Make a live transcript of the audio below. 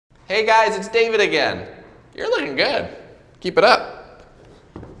Hey guys, it's David again. You're looking good. Keep it up.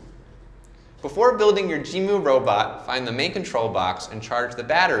 Before building your JIMU robot, find the main control box and charge the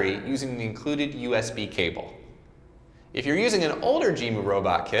battery using the included USB cable. If you're using an older JIMU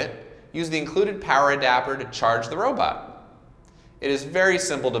robot kit, use the included power adapter to charge the robot. It is very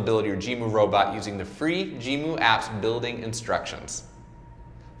simple to build your JIMU robot using the free JIMU App's building instructions.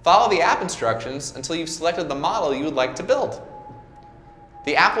 Follow the app instructions until you've selected the model you would like to build.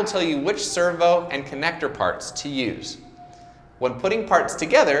 The app will tell you which servo and connector parts to use. When putting parts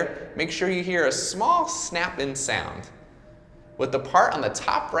together, make sure you hear a small snap-in sound. With the part on the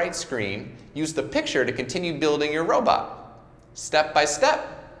top right screen, use the picture to continue building your robot. Step by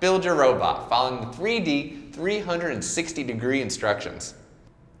step, build your robot, following the 3D 360-degree instructions.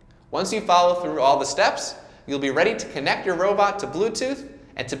 Once you follow through all the steps, you'll be ready to connect your robot to Bluetooth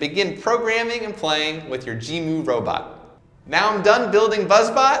and to begin programming and playing with your JIMU robot. Now I'm done building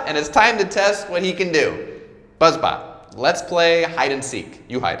BuzzBot, and it's time to test what he can do. BuzzBot, let's play hide and seek.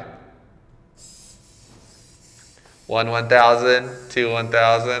 You hide. 1 1000, 2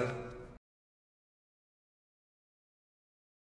 1000.